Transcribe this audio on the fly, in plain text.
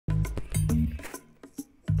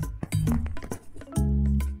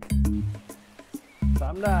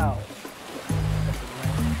3 ดาว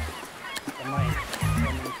จะไม่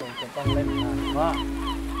มันคงจะต้องเล่นนานมาก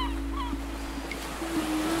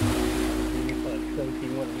มีเปิดเครื่องทิ้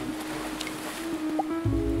งไว้นี้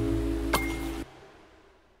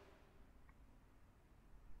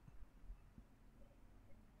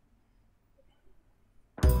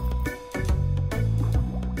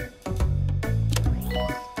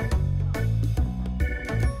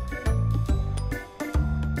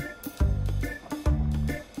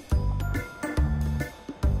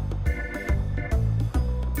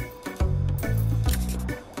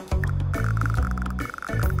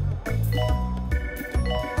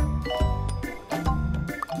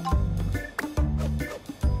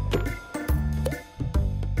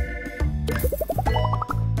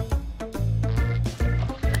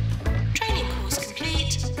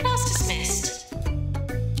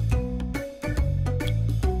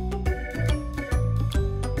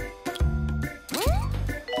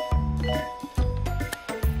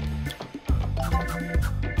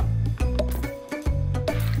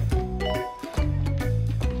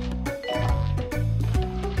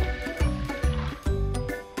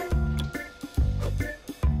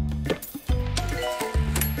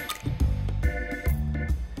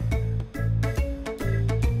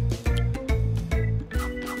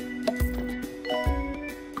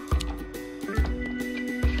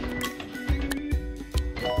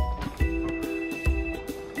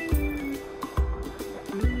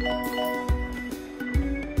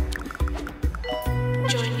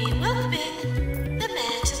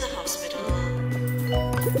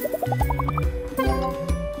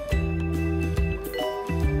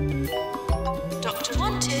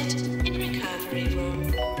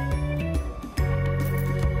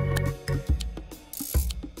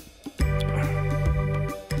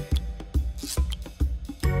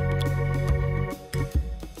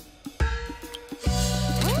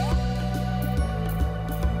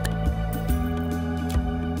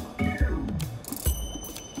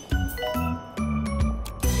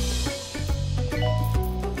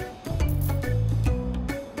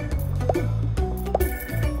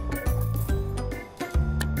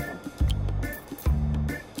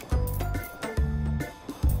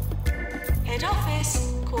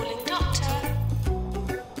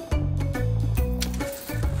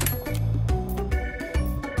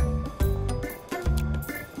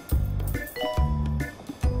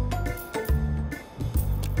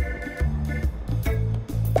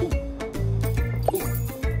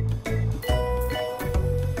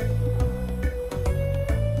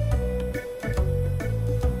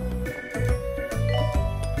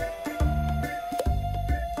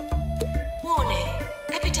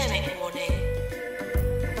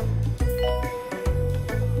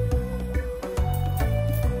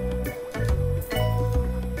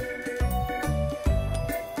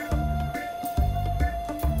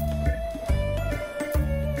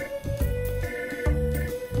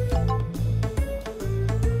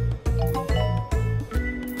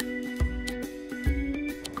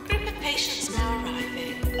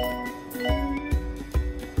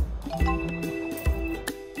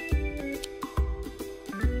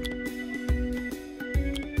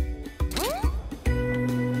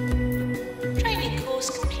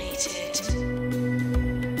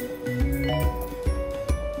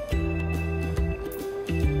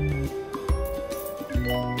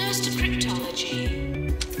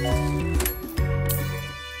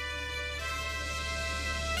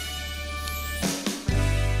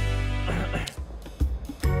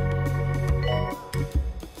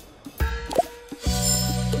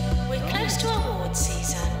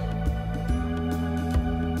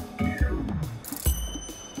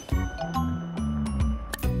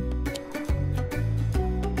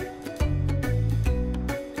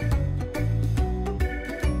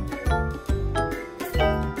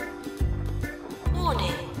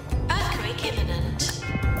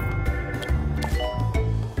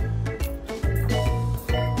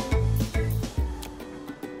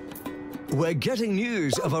We're getting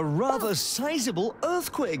news of a rather sizable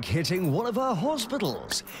earthquake hitting one of our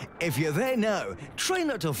hospitals. If you're there now, try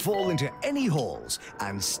not to fall into any holes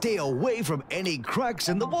and stay away from any cracks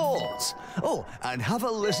in the walls. Oh, and have a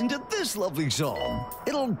listen to this lovely song.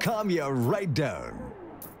 It'll calm you right down.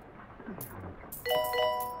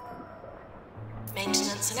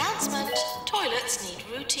 Maintenance announcement. Toilets need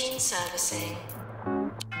routine servicing.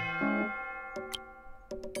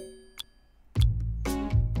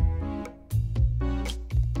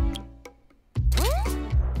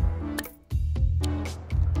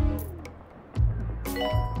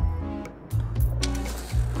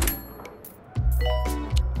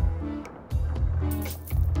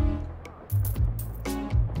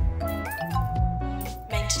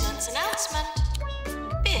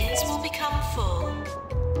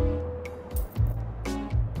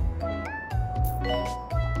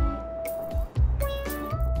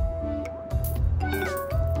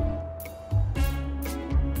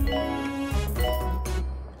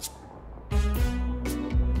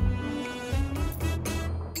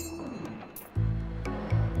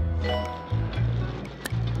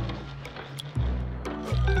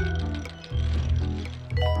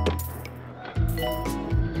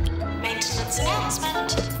 Maintenance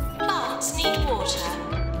announcement. Plants need water.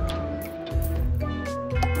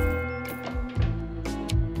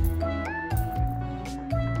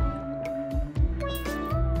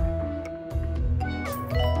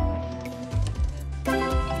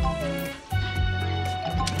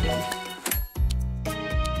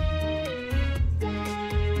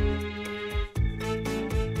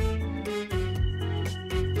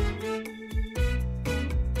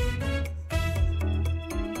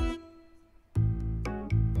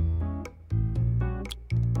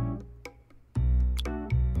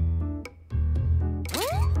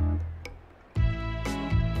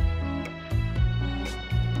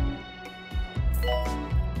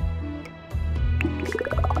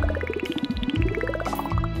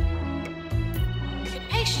 Good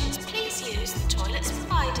patients, please use the toilets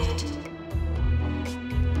provided.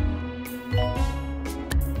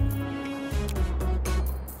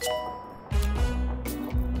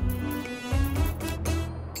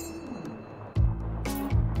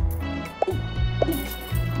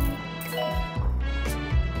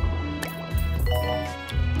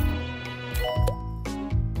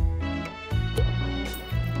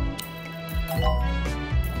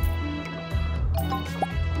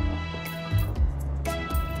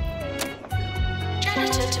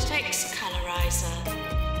 Janitor to fix colorizer.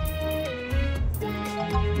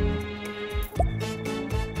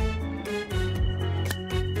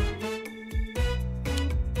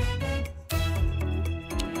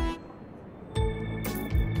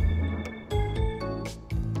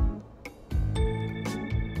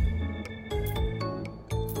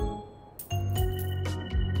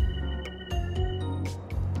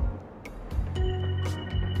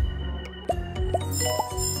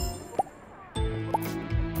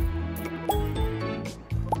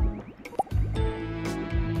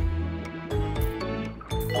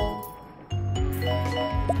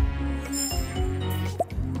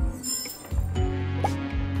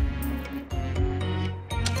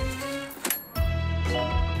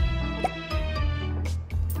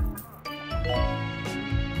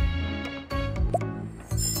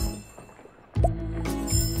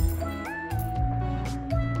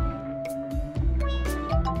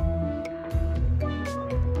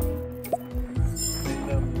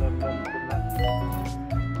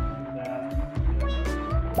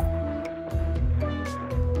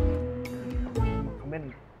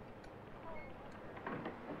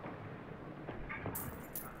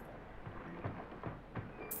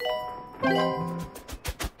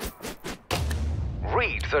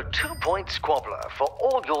 Read the 2-point squabbler for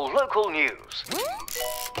all your local news.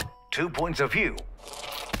 2 points of view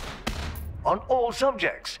on all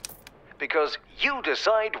subjects, because you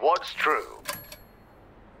decide what's true.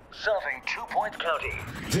 Serving 2-point county.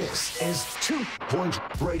 This is 2-point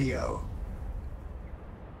radio.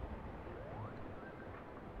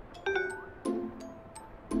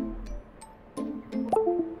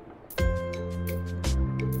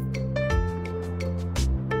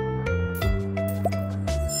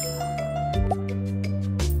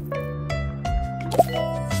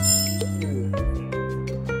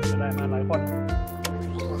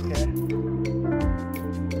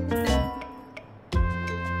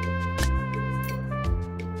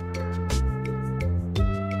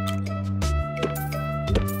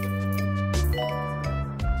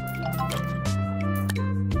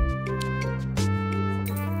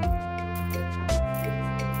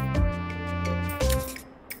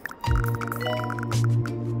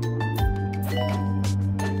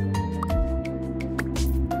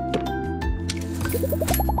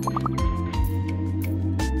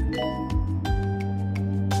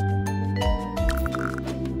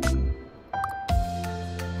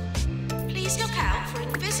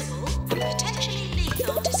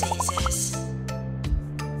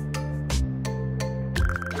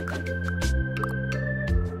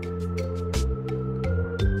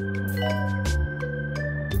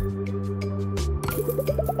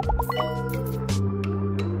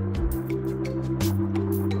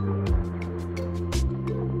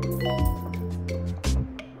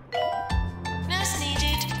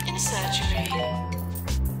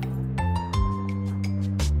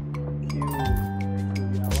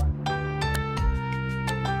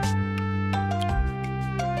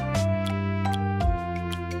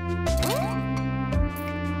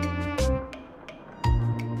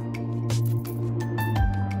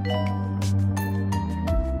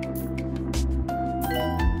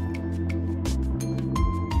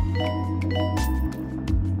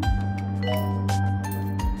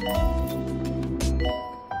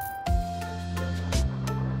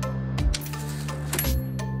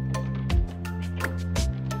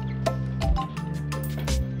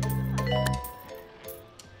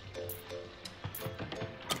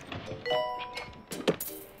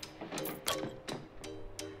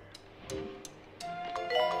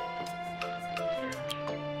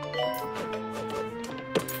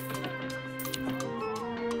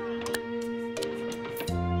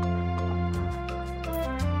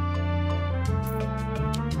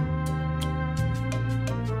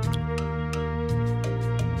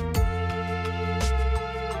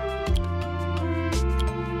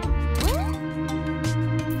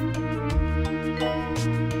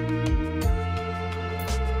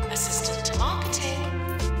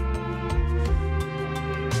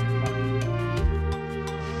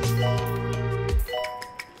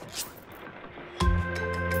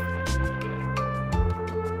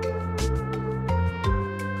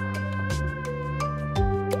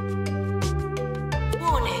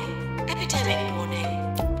 academic warning.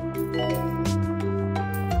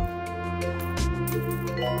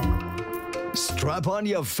 Strap on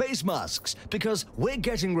your face masks because we're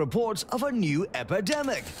getting reports of a new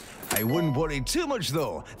epidemic. I wouldn't worry too much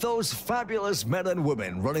though. Those fabulous men and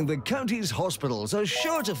women running the county's hospitals are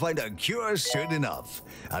sure to find a cure soon enough.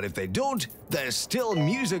 And if they don't, there's still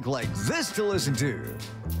music like this to listen to.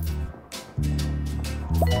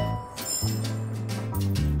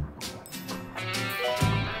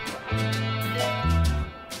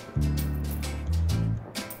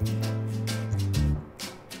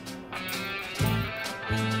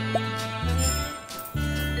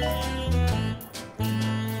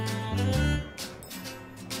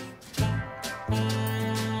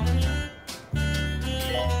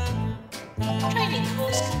 Training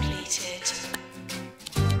course completed.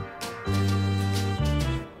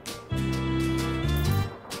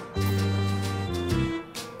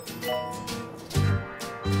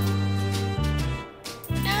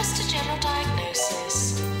 Nurse to general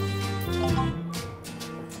diagnosis.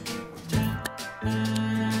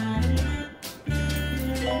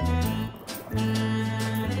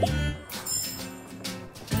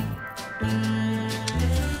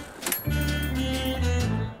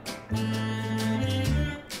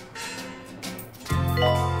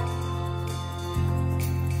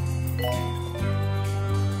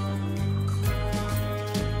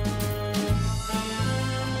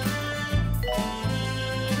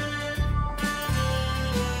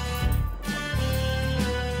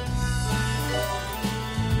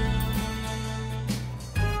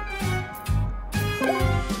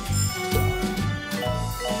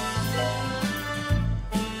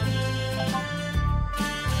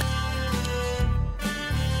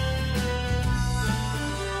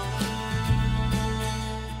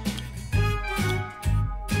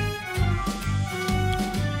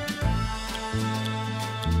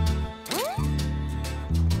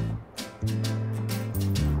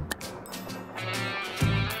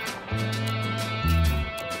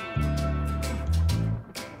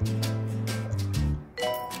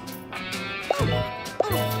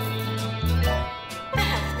 The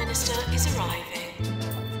health minister is arriving.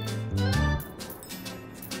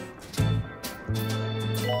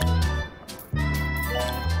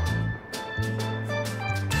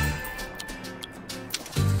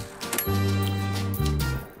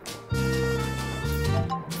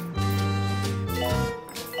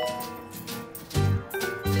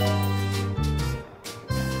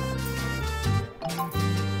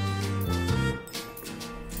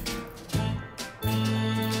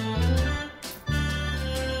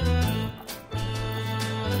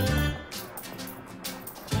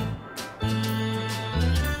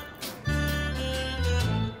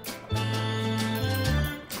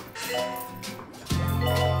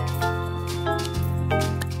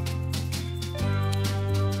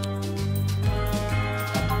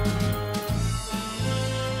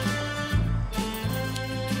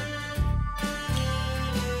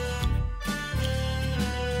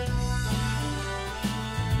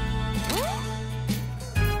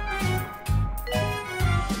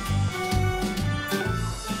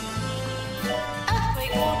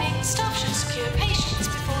 Earthquake warning, staff should secure patients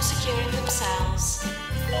before securing themselves.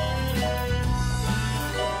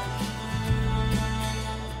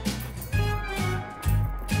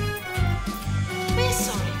 We're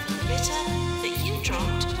sorry for the litter that you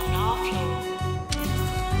dropped on our floor.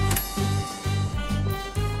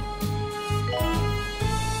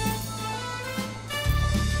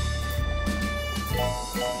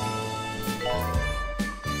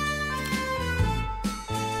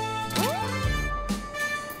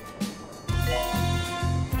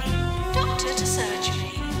 Doctor to surgery.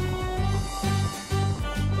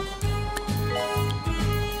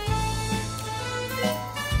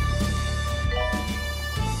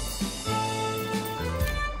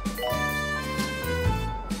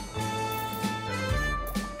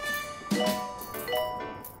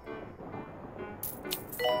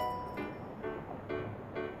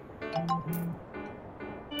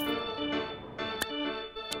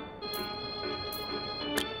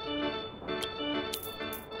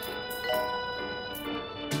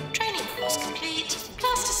 Training course complete.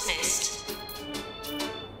 Class dismissed.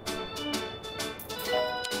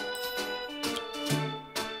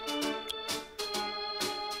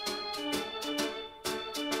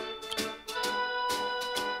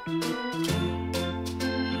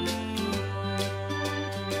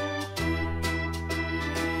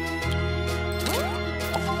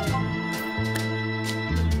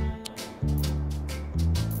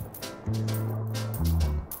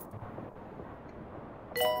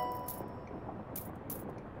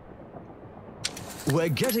 We're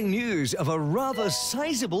getting news of a rather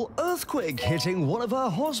sizable earthquake hitting one of our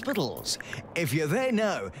hospitals. If you're there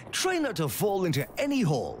now, try not to fall into any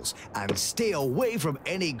holes and stay away from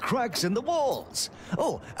any cracks in the walls.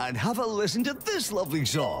 Oh, and have a listen to this lovely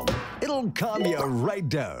song. It'll calm you right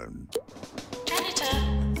down.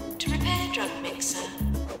 Janitor, to repair drug mixer.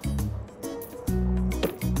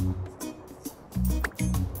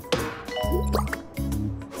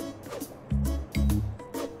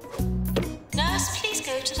 Nurse, please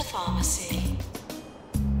go to the pharmacy.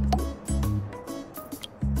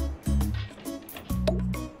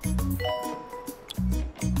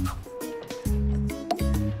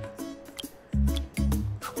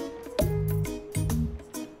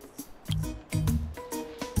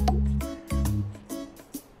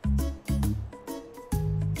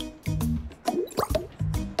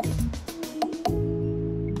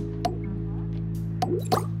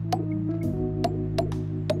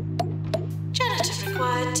 Janitor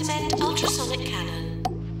required to mend ultrasonic cannon.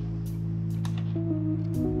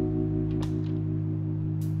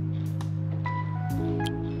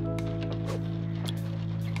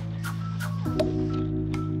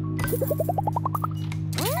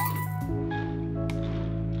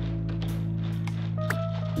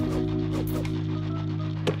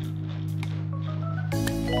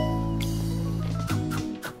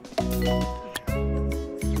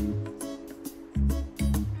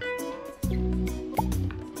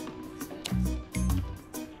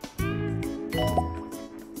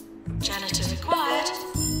 Janitor required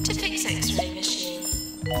to fix X-ray machine.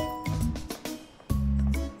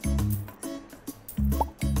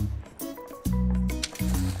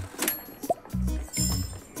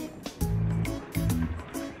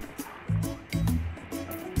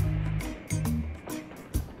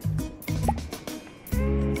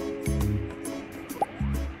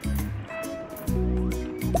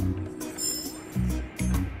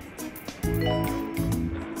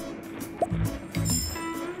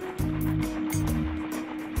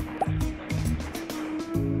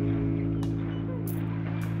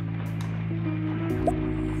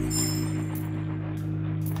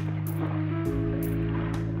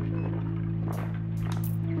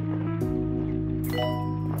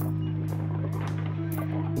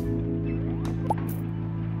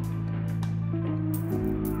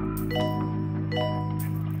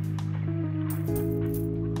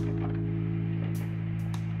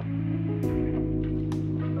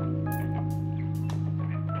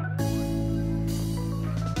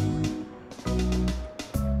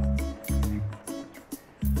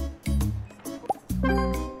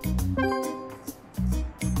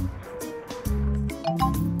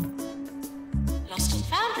 Lost and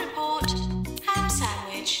found report, ham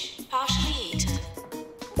sandwich, partially eaten.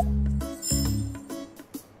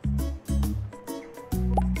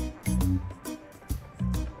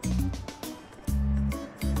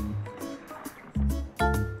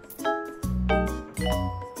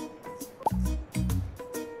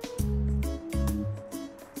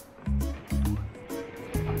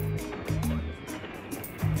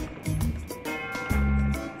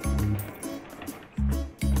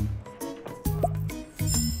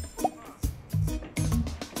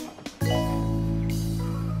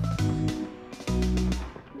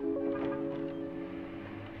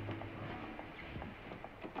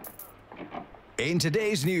 In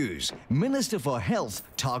today's news, Minister for Health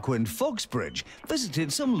Tarquin Foxbridge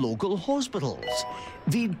visited some local hospitals.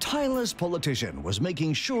 The tireless politician was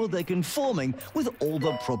making sure they're conforming with all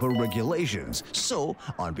the proper regulations. So,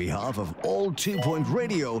 on behalf of all 2 Point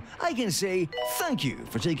Radio, I can say thank you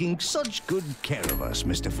for taking such good care of us,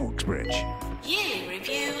 Mr. Foxbridge. Yearly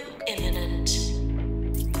review imminent.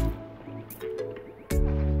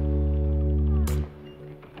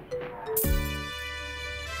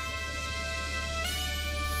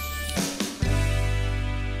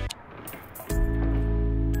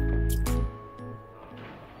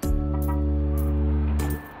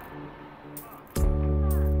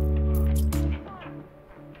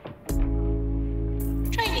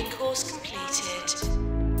 Training course completed.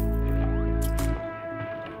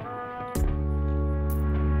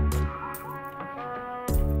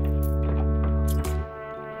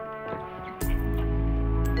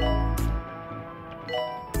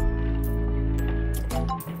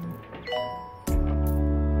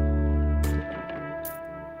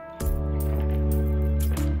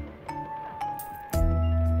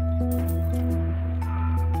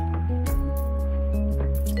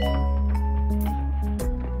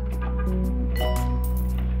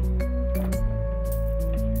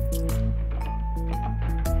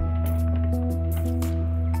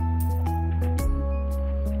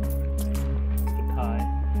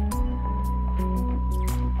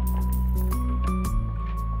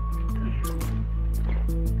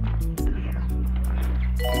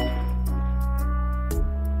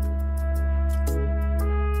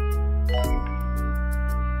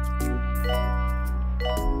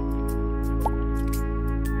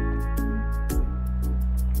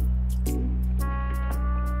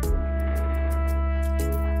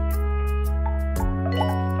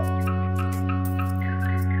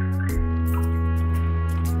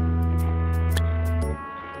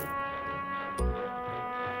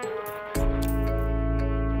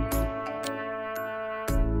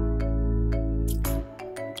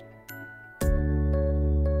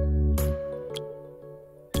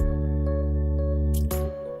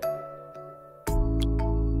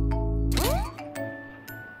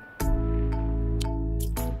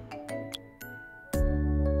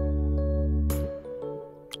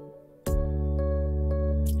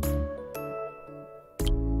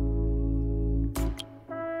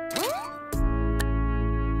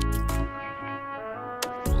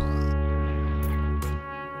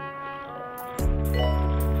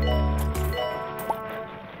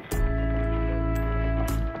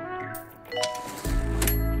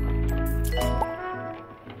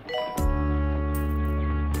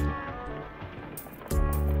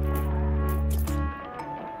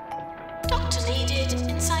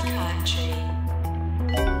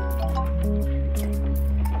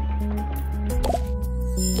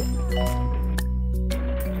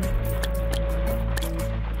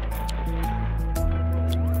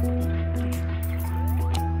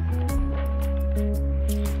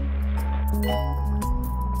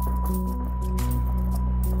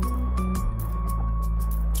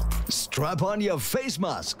 Strap on your face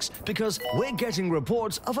masks because we're getting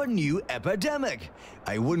reports of a new epidemic.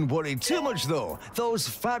 I wouldn't worry too much though. Those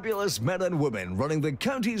fabulous men and women running the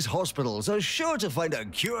county's hospitals are sure to find a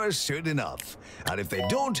cure soon enough. And if they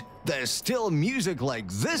don't, there's still music like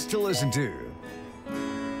this to listen to.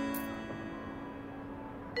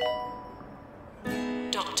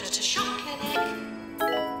 Doctor to shop clinic.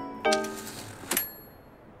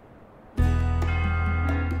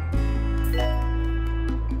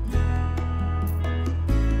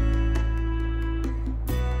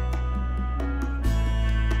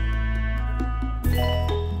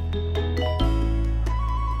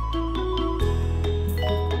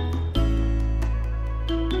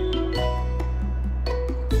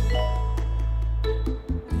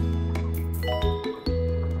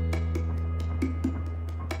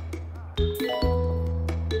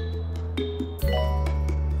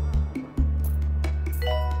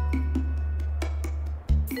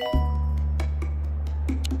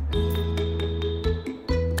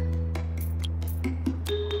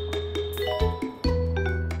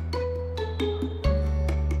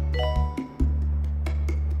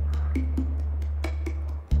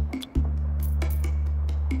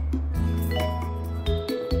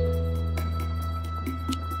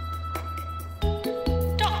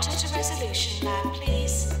 Resolution lab,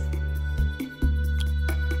 please.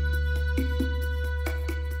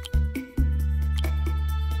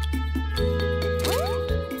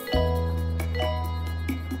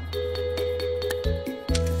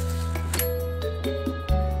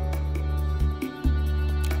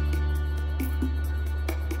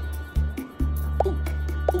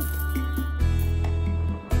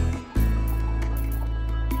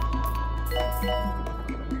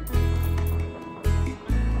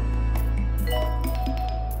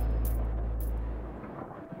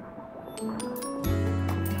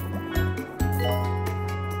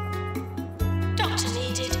 Doctor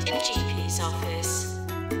needed in GP's office.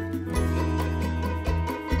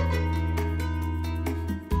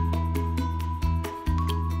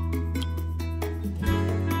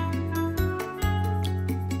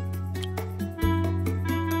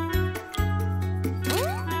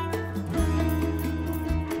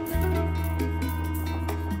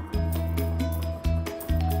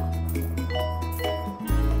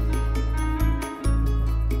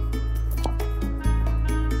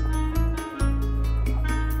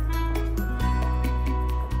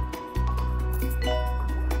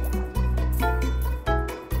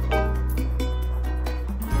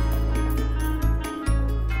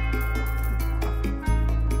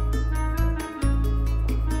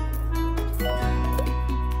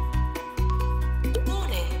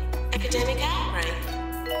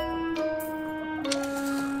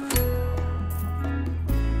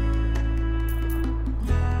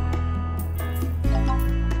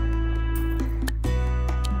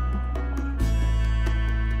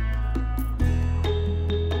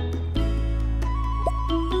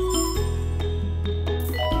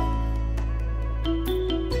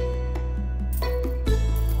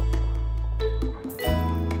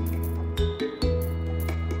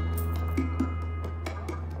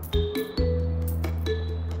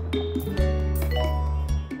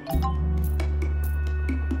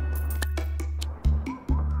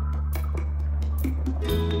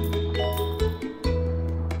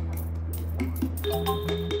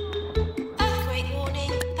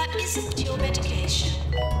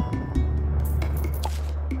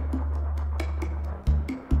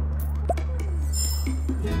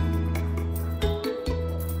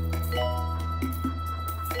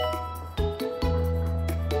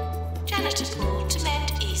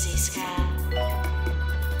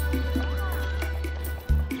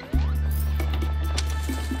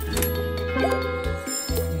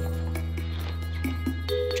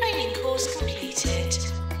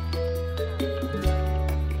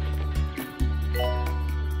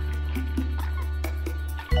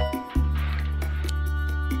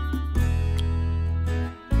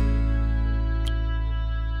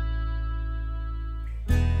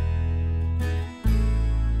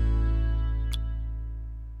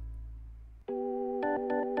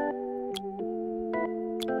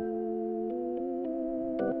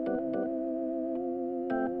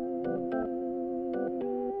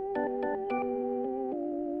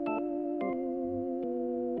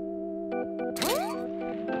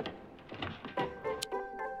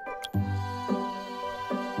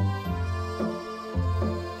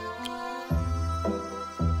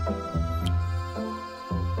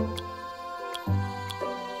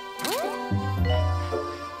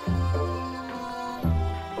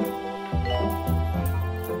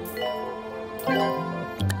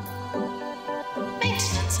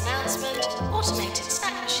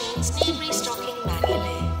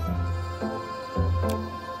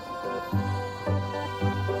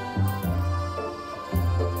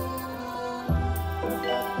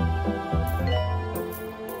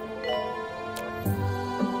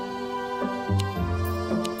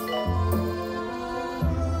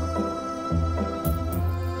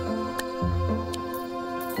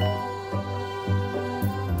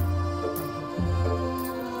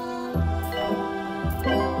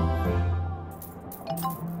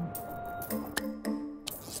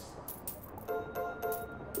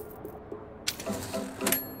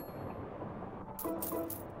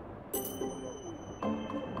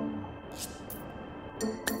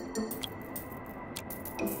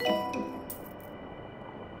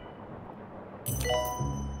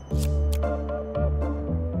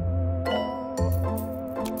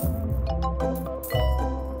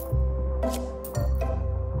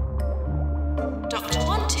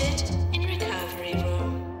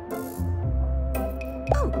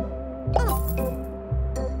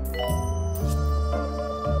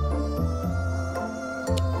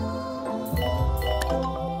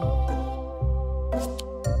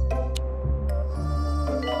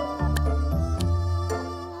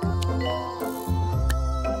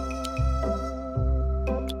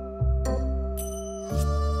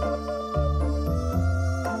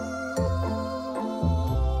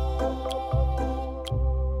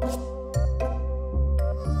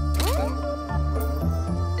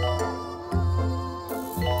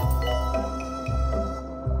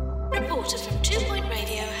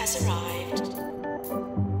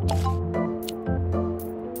 Warning.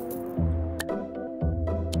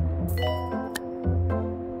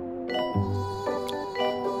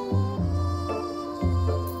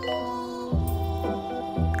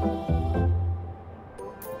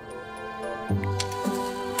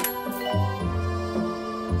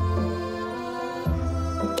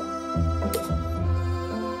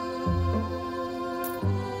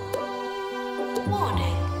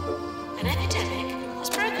 An epidemic has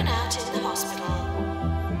broken out in the hospital.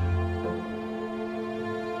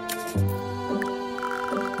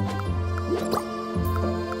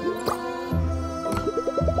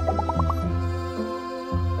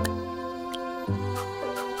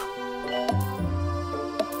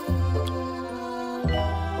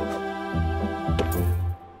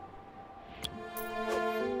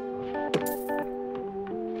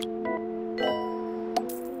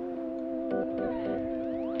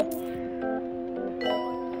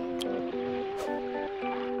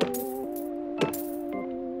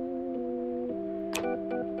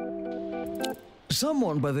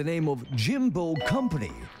 Someone by the name of Jimbo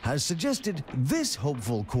Company has suggested this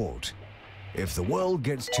hopeful quote: "If the world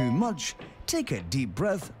gets too much, take a deep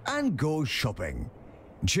breath and go shopping."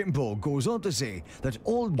 Jimbo goes on to say that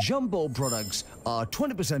all Jumbo products are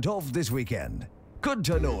 20% off this weekend. Good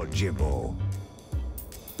to know, Jimbo.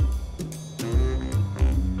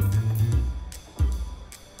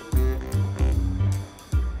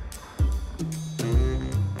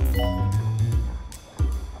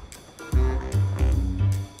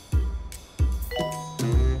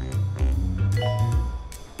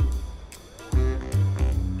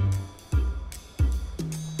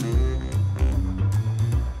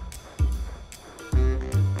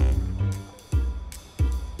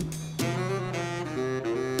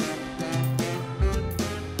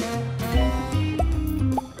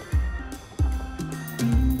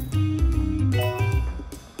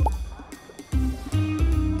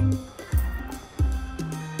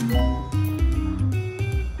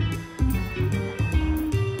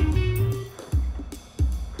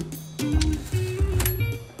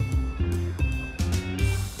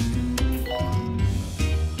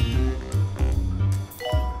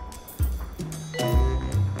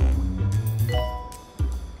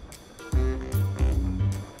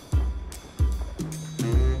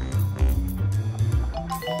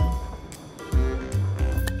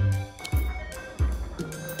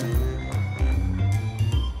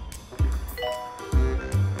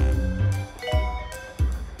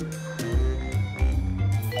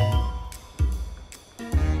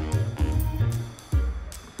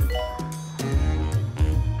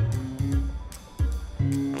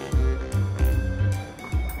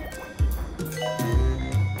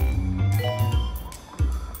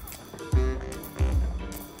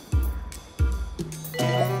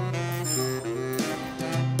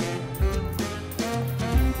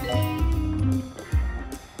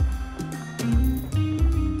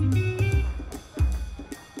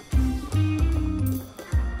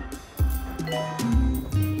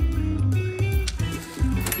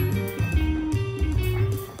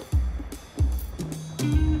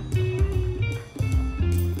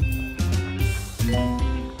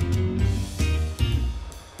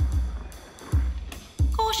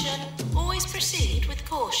 Always proceed with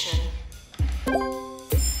caution.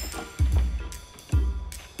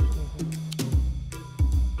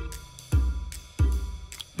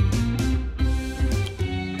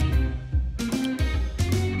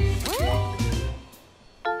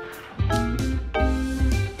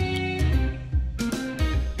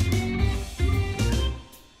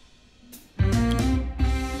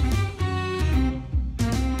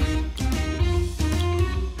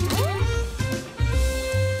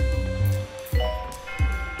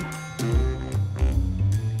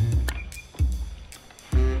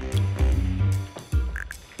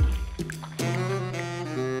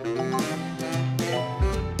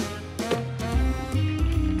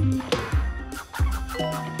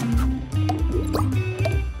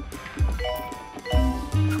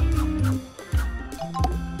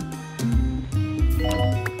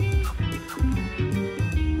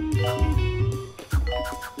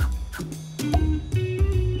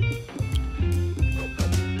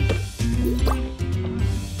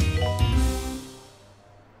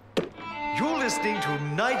 Listening to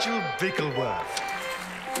Nigel Bickleworth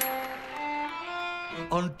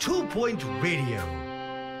on 2 Point Radio.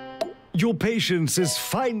 Your patience is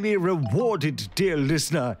finally rewarded, dear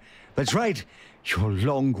listener. That's right, your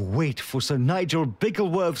long wait for Sir Nigel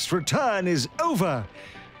Bickleworth's return is over.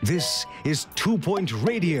 This is 2 Point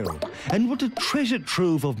Radio, and what a treasure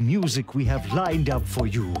trove of music we have lined up for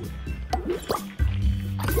you.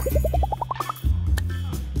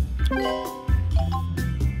 Doctor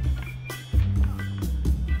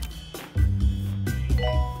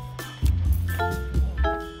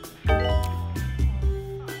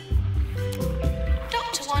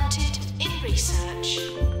wanted in research.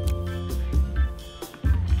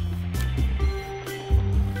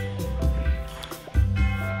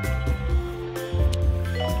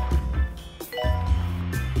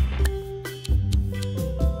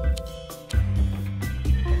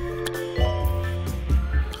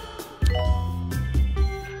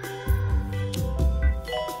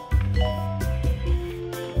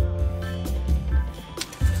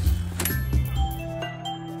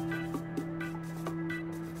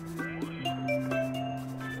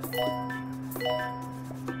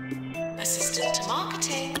 Assistant to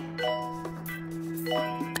marketing.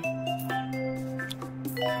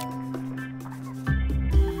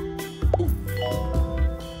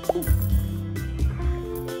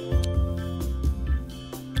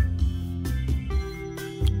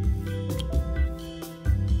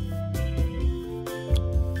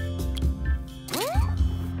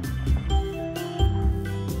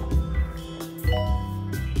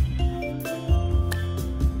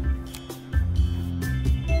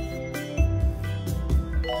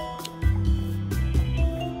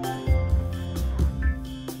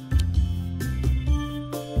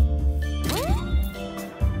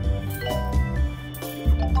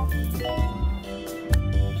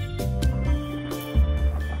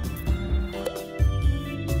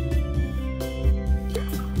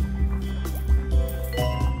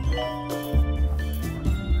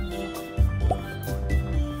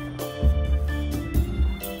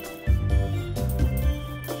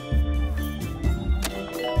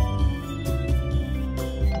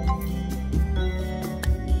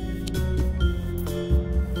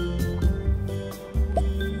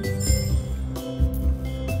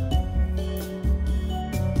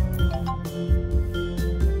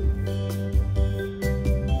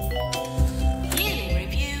 Yearly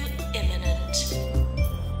review imminent.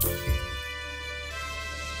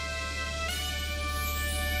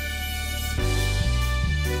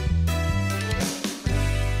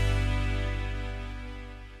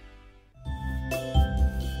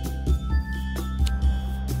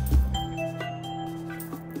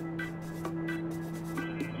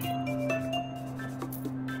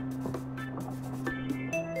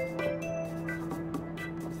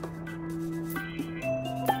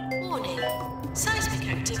 Warning. Seismic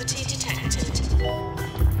activity detected.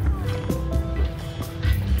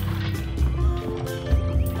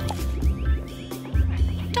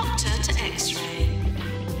 Doctor to X-ray.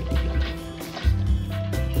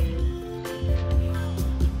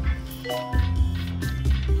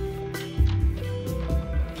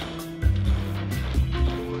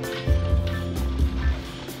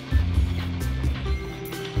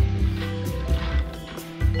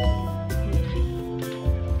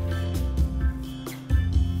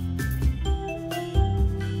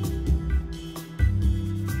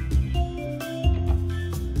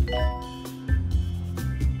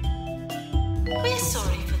 We're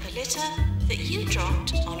sorry for the litter that you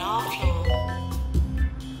dropped on our floor.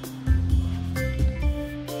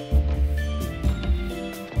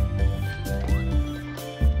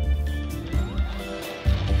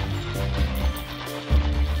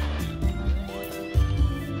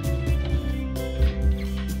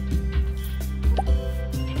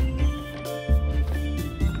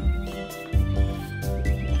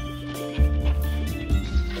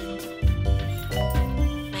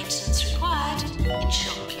 Maintenance required in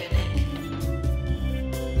shop clinic.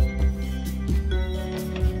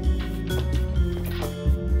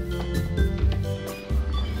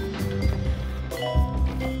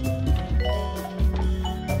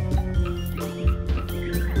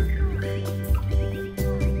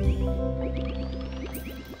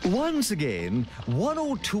 Once again, one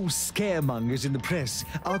or two scaremongers in the press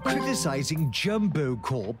are criticizing Jumbo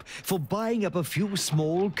Corp for buying up a few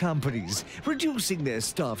small companies, reducing their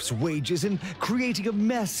staff's wages and creating a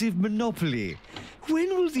massive monopoly. When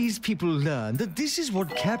will these people learn that this is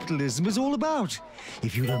what capitalism is all about?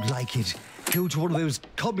 If you don't like it, go to one of those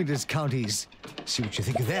communist counties. See what you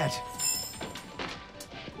think of that.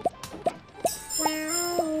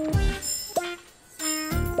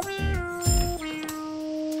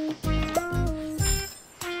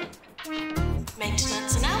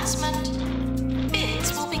 Maintenance announcement.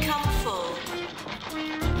 Bins will become full.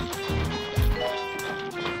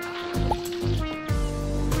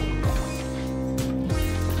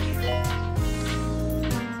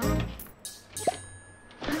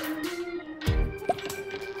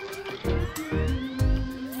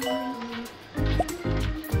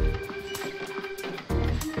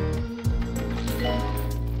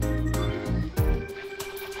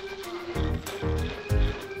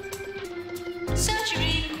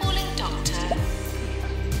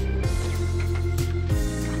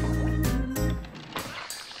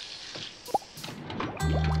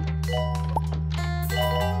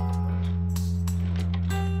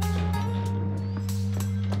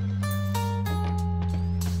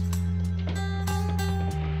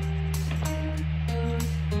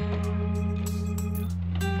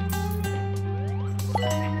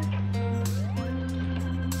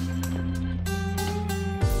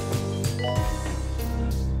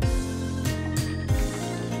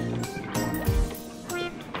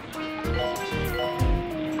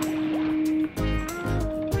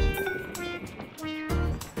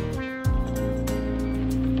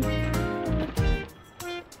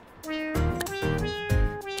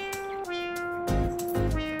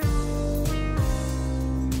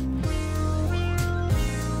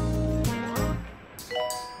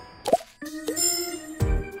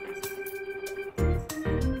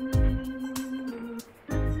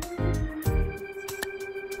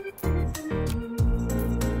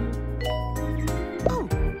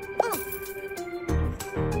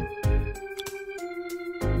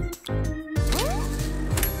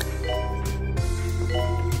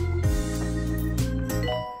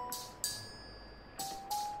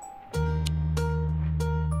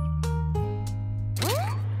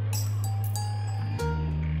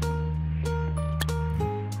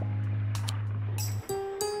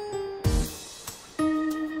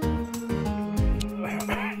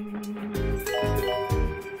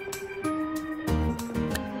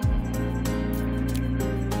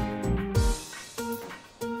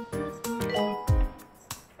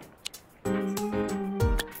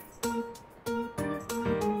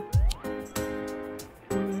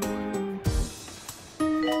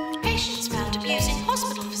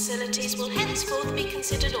 facilities will henceforth be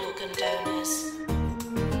considered organ donors.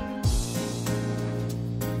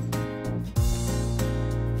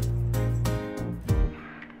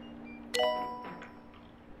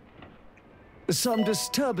 Some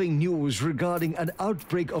disturbing news regarding an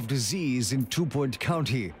outbreak of disease in Two Point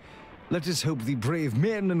County. Let us hope the brave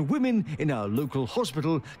men and women in our local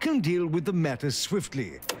hospital can deal with the matter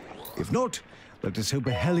swiftly. If not, let us hope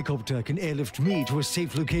a helicopter can airlift me to a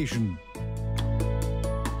safe location.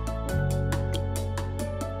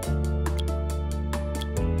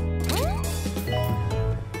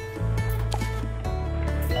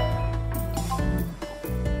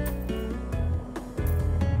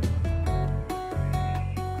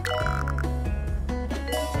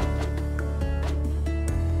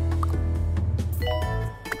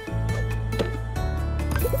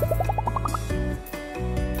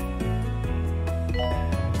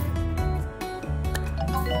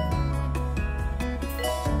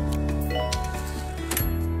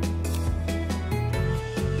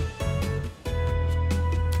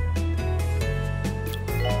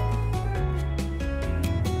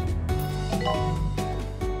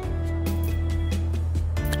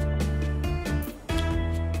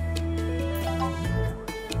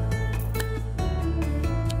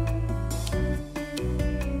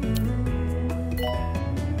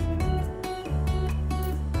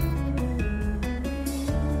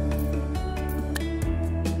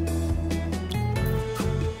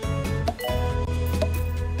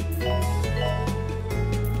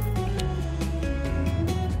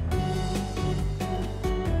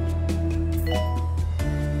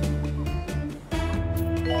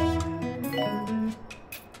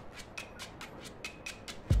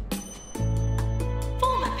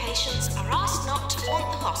 Patients are asked not to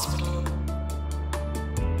haunt the hospital.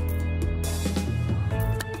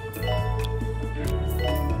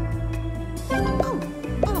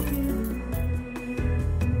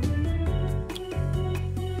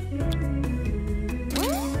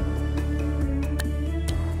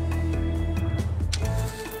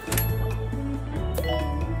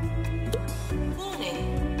 Warning,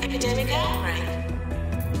 epidemic outbreak.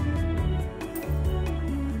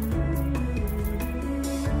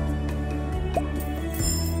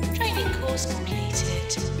 Course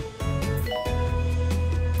completed.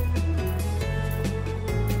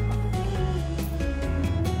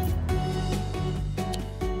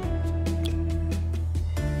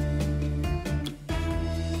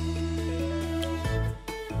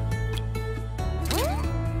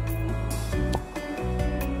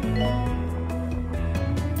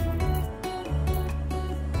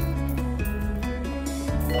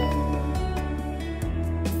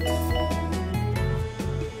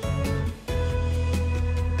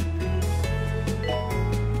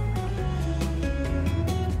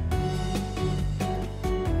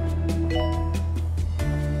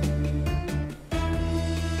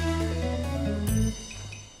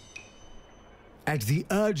 At the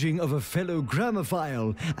urging of a fellow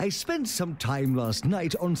grammophile, I spent some time last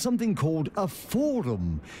night on something called a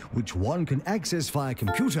forum, which one can access via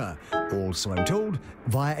computer, also I'm told,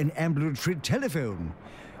 via an ambulatory telephone.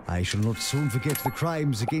 I shall not soon forget the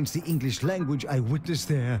crimes against the English language I witnessed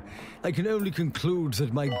there. I can only conclude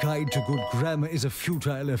that my guide to good grammar is a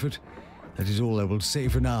futile effort. That is all I will say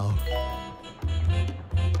for now.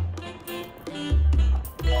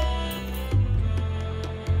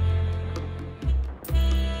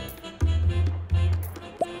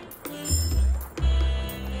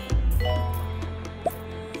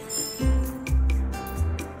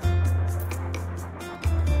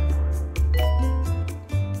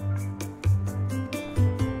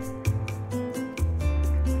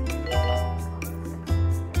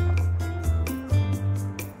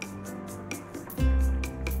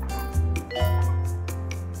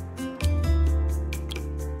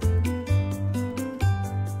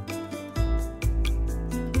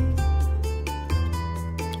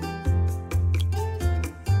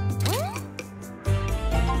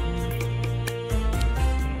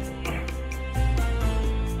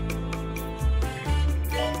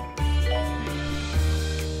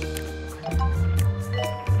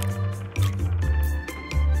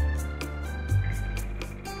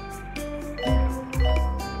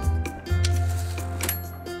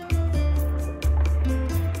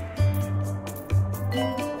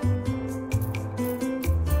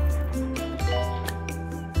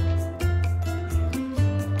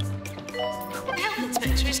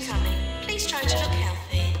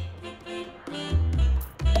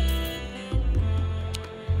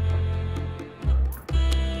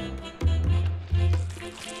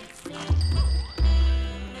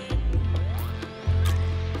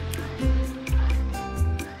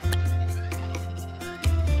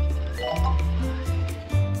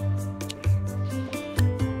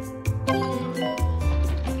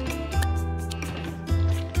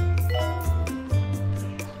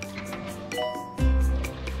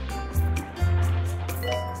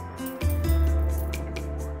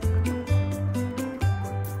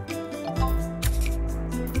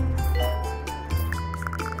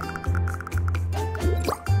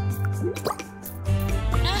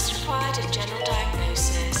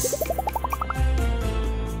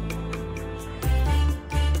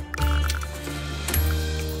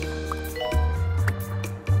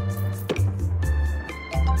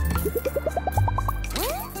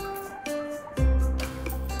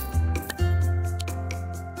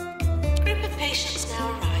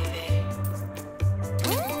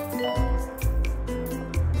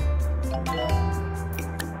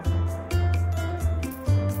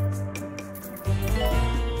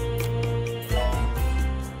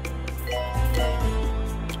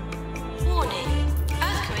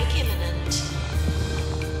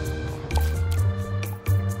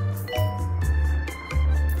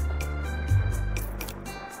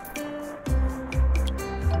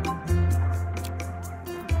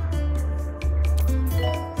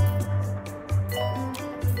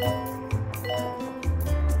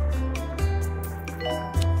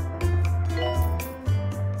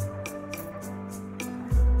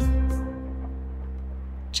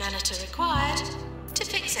 Janitor required to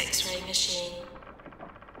fix X-ray machine.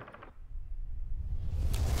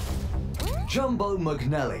 Jumbo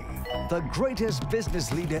McNally, the greatest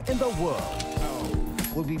business leader in the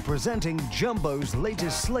world, will be presenting Jumbo's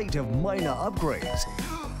latest slate of minor upgrades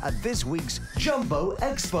at this week's Jumbo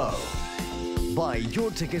Expo. Buy your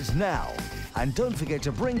tickets now and don't forget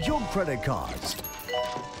to bring your credit cards.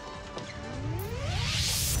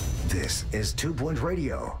 This is 2 Point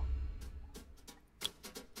Radio.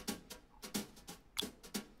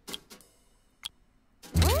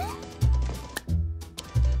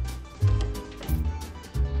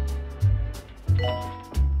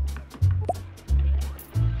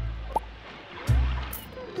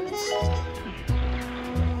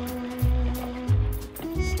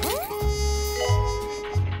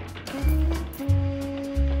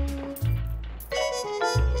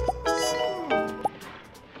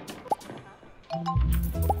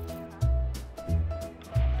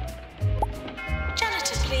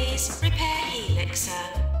 Janitor, please repair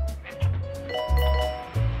helixer.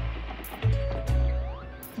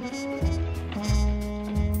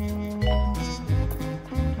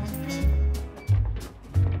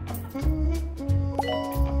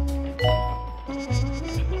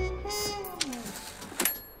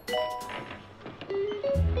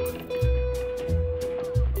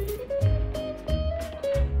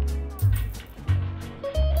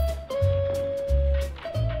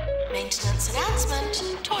 Maintenance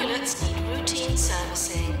announcement. Toilets need routine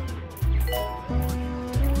servicing.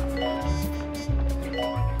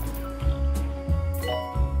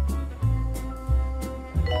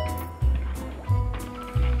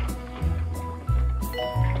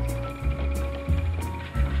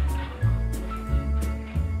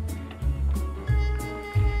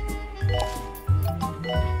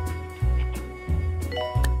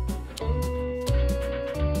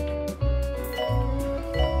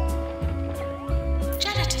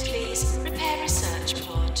 Janitor, please repair research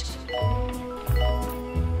pod.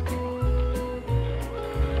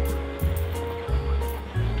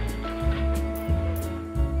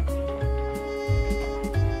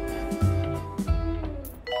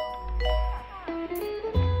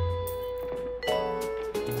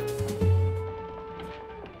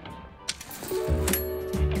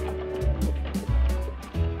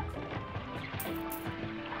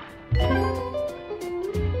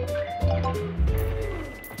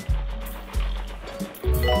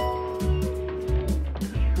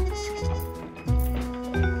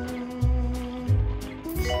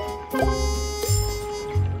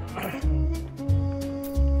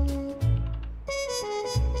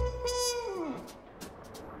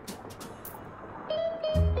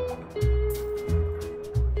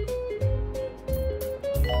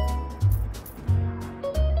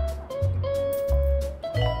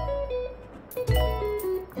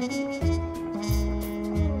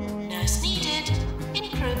 Nurse needed in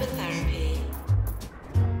chromotherapy.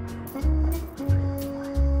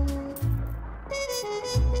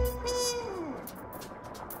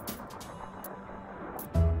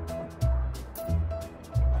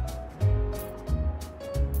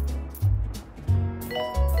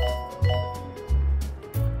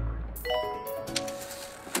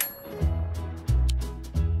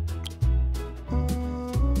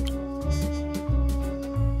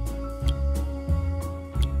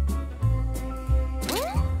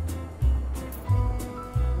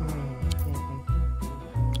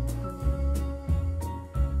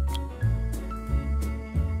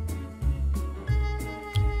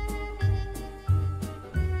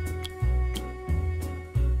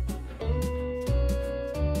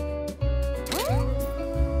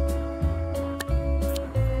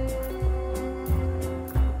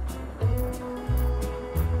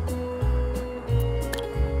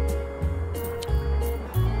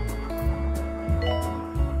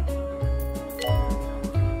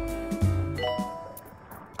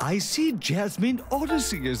 I see Jasmine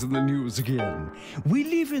Odyssey is in the news again. We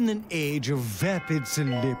live in an age of vapid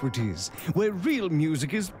celebrities, where real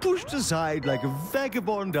music is pushed aside like a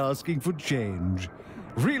vagabond asking for change.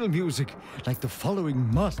 Real music like the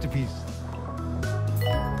following masterpiece.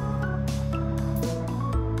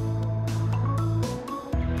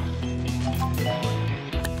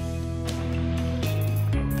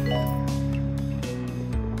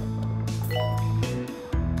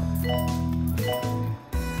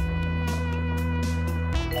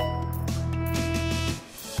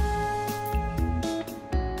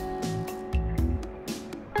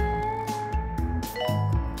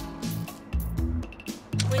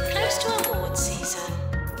 We're close to award season.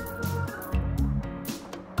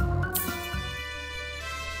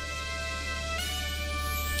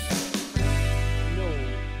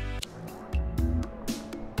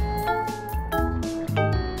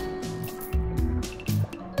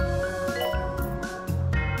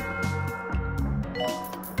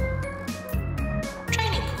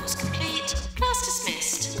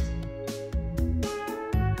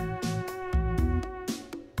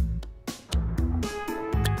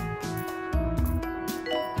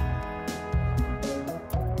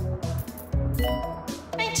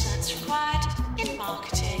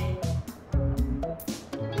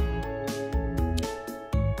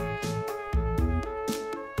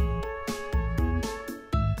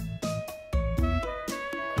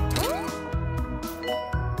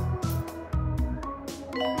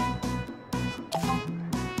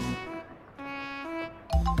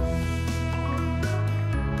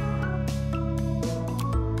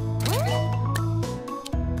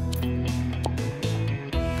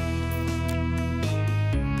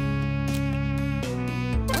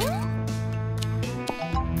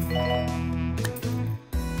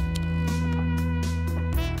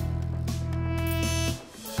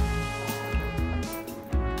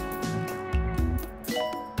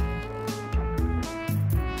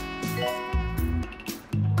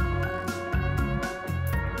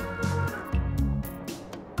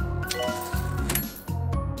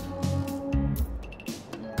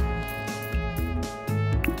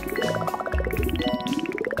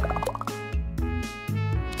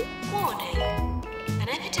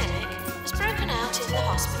 to the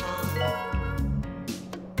hospital.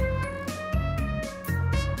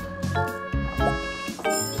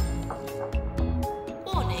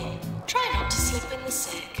 Warning, try not to sleep in the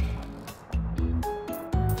sick.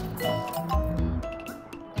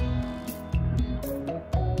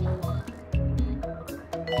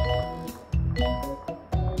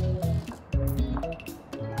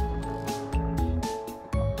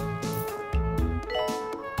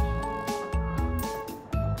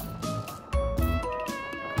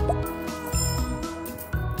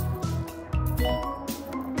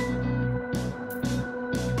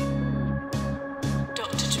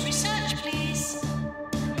 Doctor to research, please.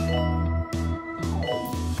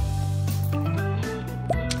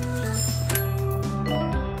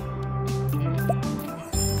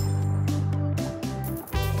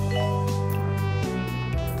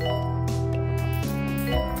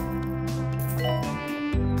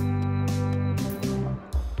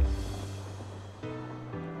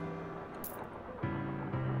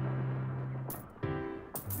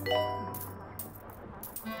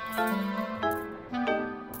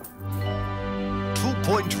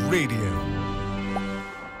 Point Radio.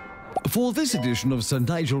 For this edition of Sir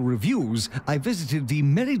Nigel Reviews, I visited the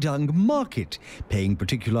Merrydung Market, paying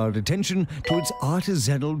particular attention to its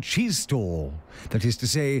artisanal cheese stall. That is to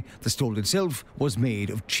say, the stall itself was made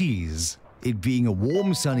of cheese. It being a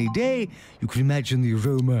warm, sunny day, you can imagine the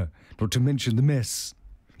aroma, not to mention the mess.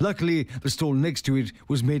 Luckily, the stall next to it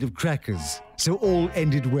was made of crackers, so all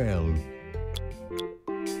ended well.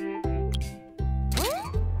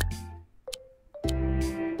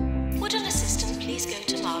 Would an assistant please go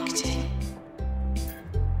to marketing?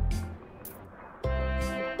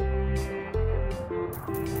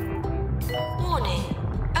 Warning,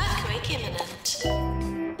 earthquake imminent.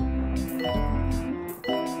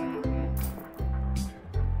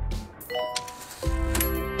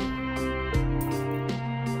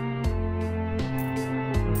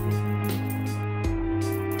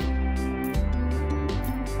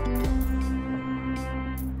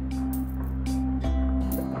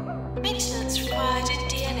 Maintenance required in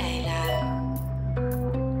DNA lab.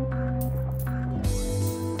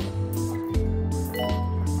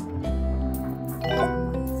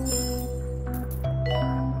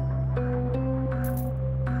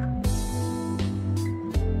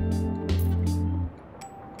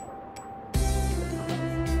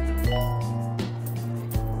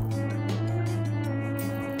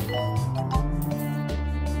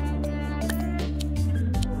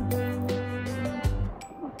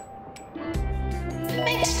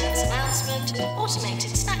 Maintenance announcement.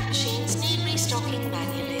 Automated snack machines need restocking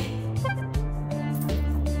manually.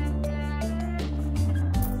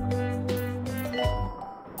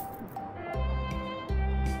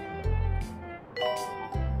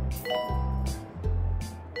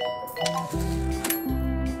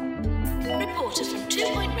 Reporter from 2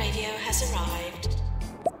 Point Radio has arrived.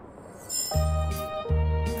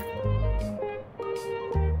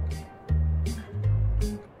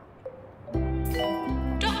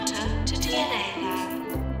 Doctor to DNA lab.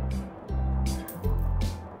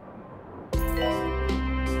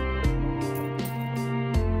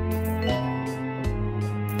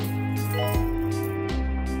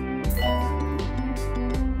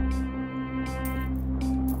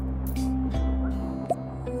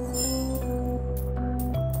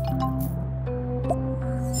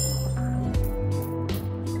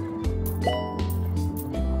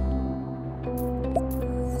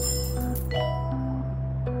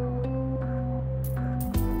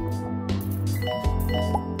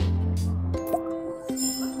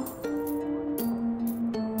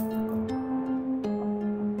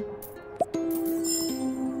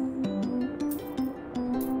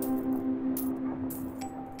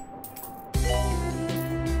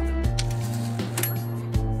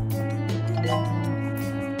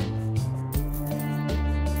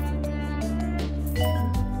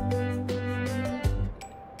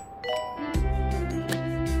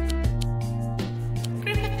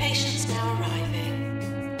 Group of patients now arriving.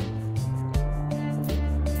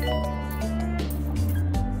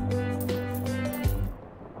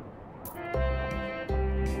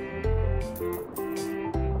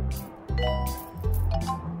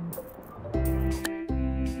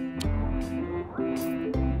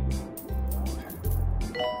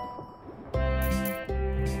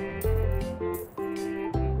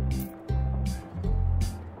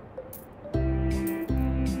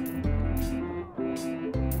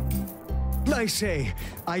 I say,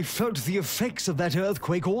 I felt the effects of that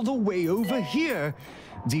earthquake all the way over here.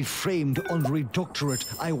 The framed honorary doctorate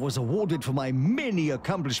I was awarded for my many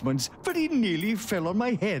accomplishments very nearly fell on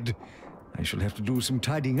my head. I shall have to do some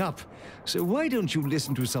tidying up, so why don't you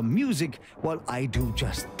listen to some music while I do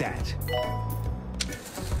just that?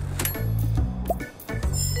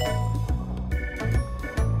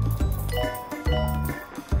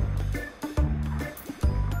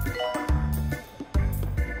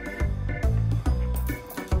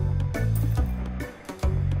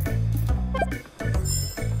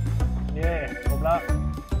 Yeah, จบแล้ว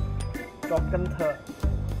จบกันเถอะ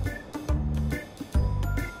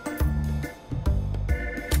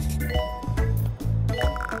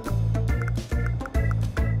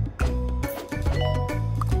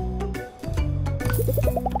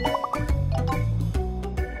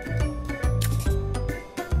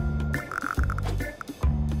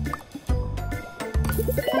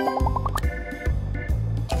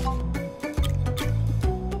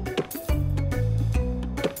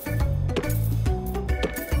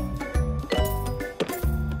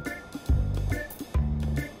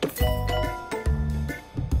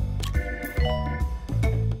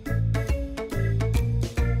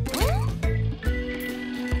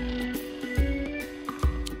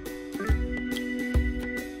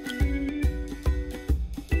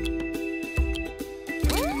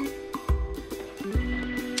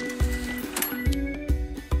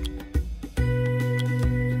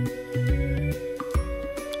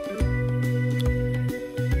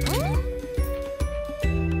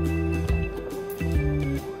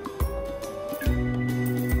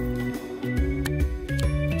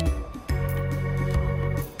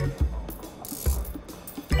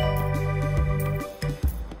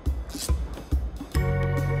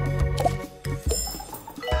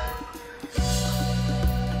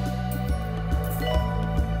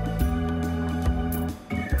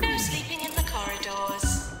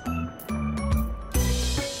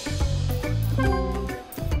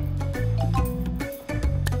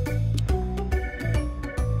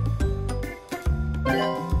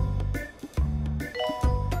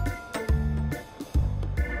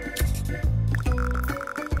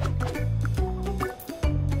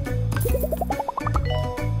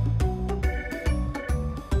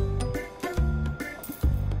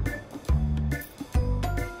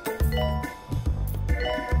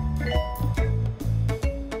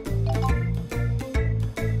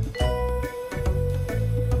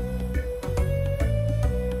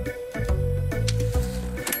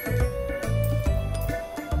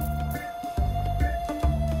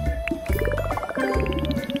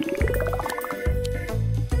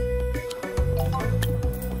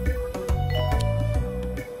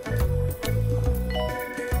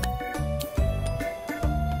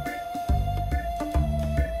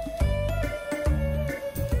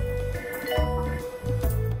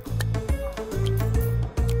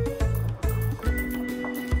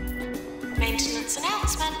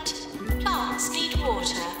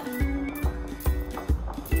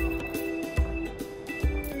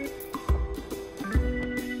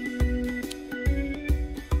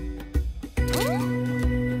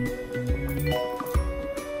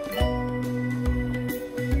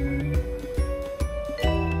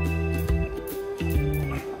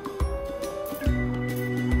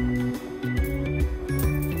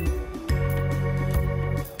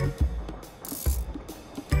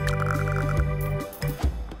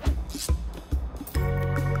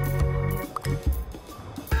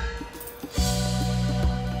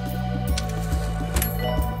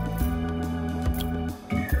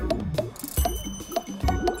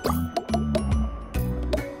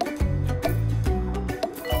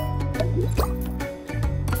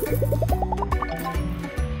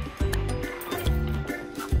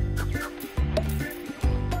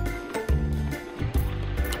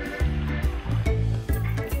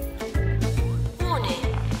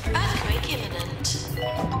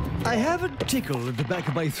I have a tickle at the back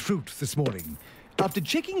of my throat this morning. After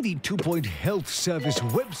checking the 2-Point Health Service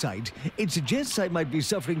website, it suggests I might be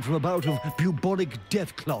suffering from a bout of bubonic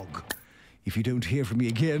death clog. If you don't hear from me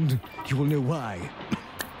again, you will know why.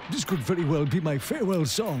 This could very well be my farewell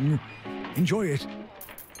song. Enjoy it.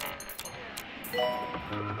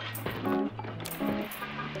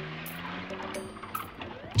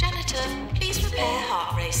 Janitor, please repair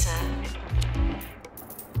heart racer.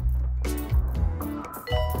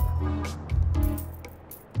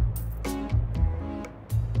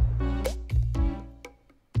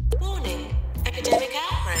 Warning, epidemic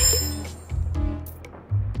outbreak.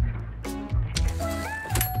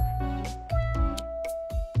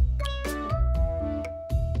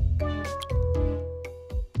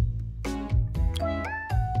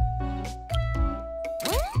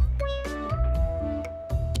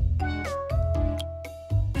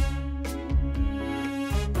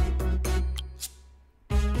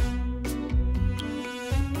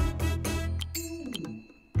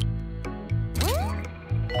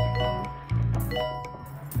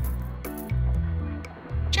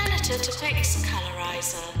 depicts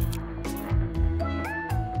colorizer.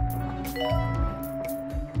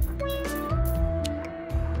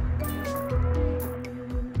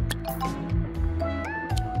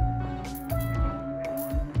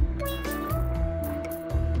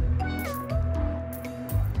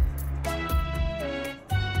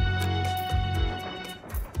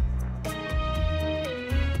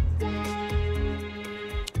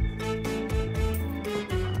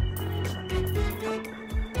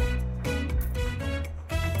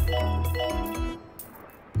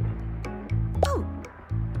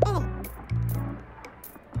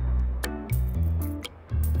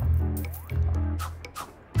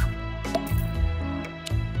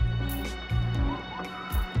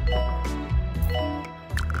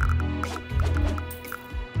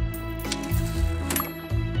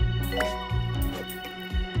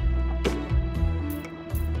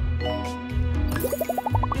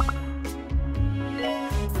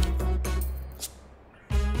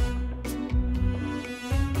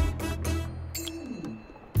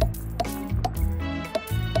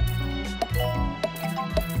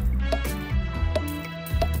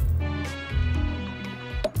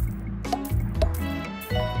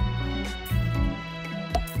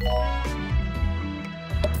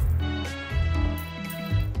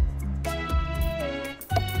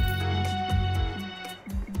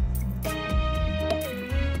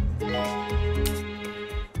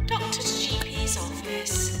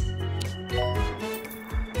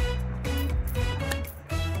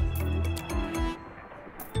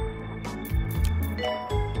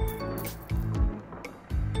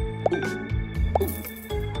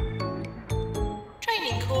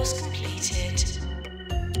 Training course completed.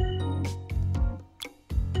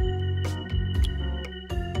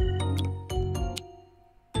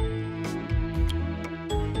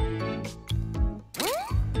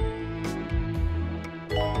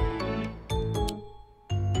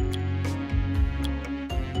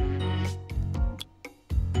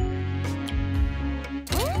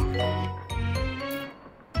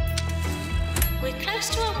 We're close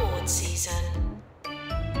to award season.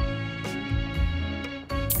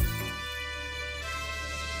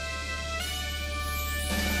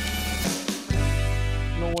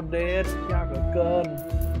 No date ยากเหลือเกิน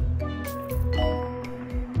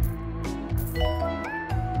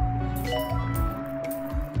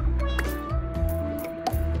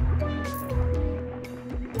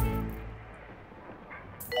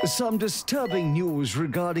Some disturbing news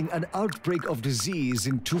regarding an outbreak of disease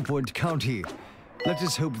in Two Point County. Let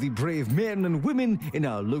us hope the brave men and women in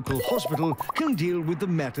our local hospital can deal with the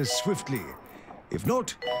matter swiftly. If not,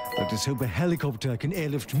 let us hope a helicopter can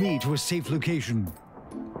airlift me to a safe location.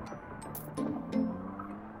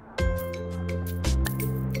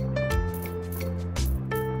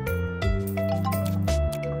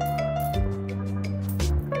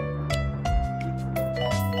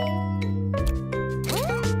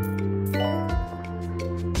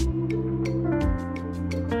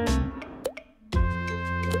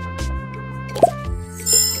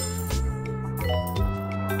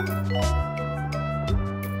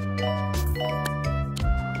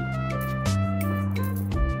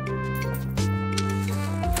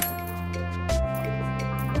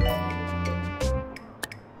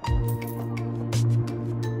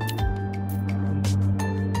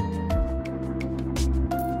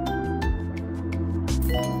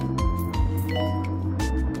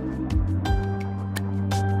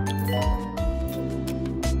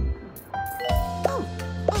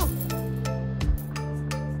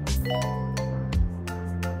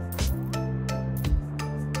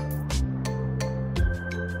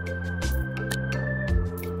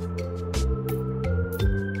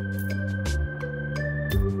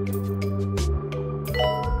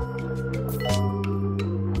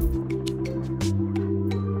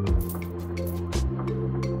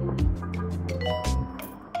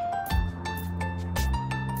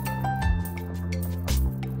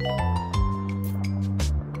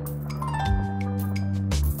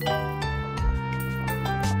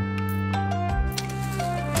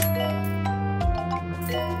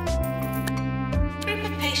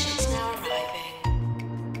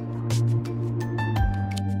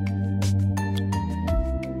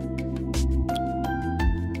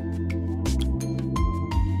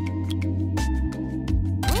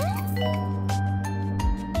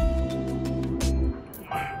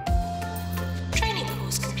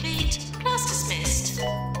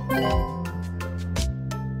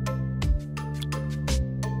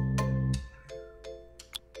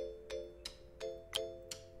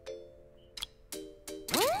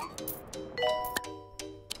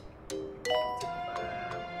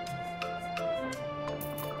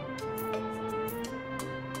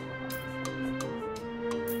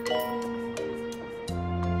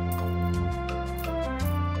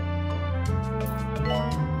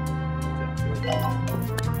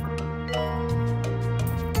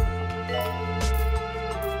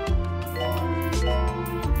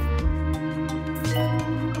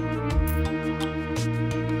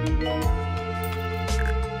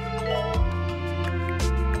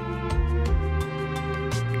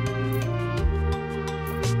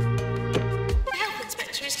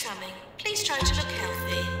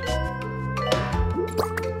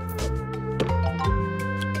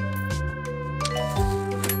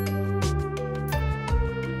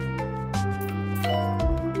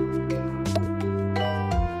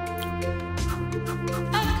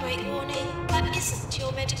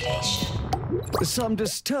 some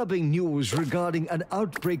disturbing news regarding an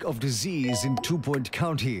outbreak of disease in Two Point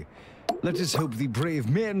County. Let us hope the brave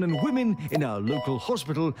men and women in our local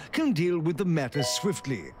hospital can deal with the matter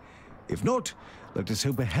swiftly. If not, let us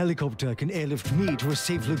hope a helicopter can airlift me to a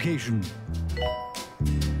safe location.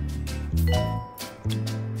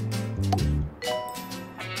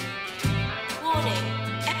 Warning,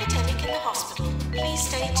 epidemic in the hospital. Please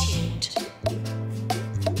stay tuned.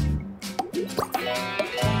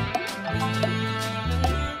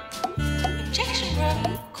 Injection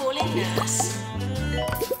room, calling nurse.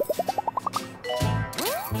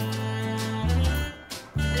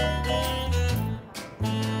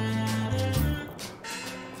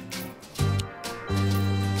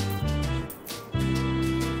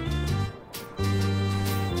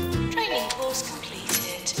 Training course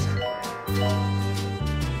completed.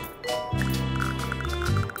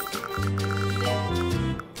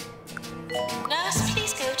 Nurse,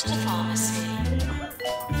 please go to the pharmacy.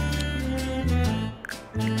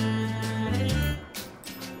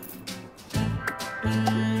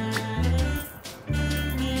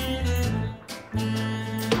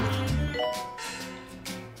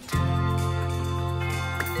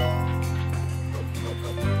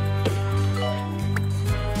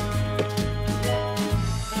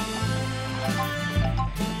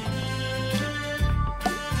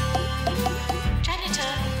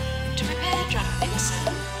 Janitor, to prepare drug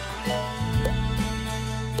mixer.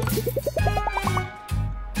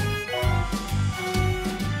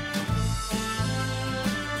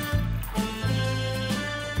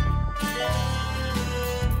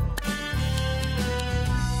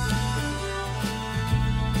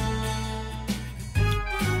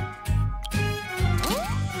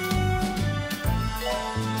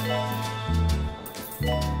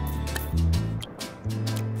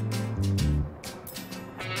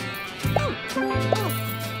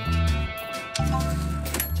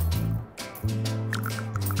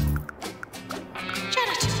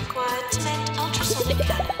 Janitor required to mend ultrasonic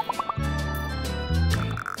cannon.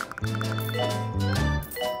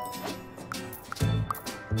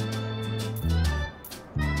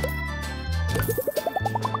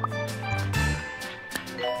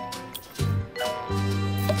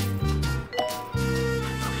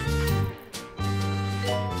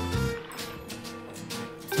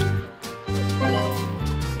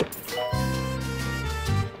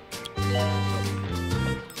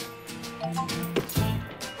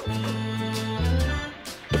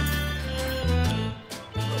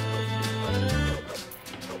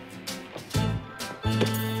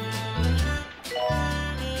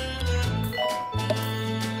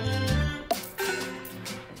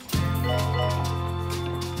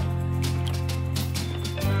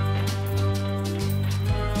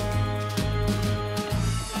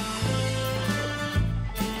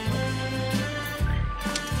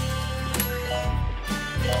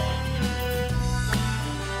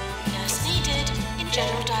 Nurse needed in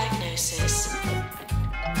general diagnosis.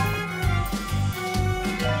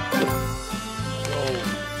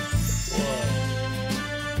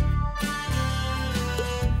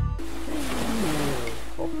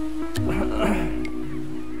 Whoa.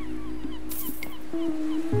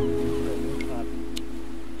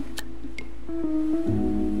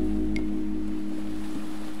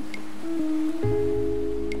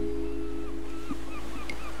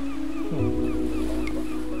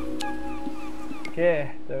 โอเค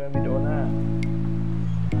เจอกันวิดีโอหน้า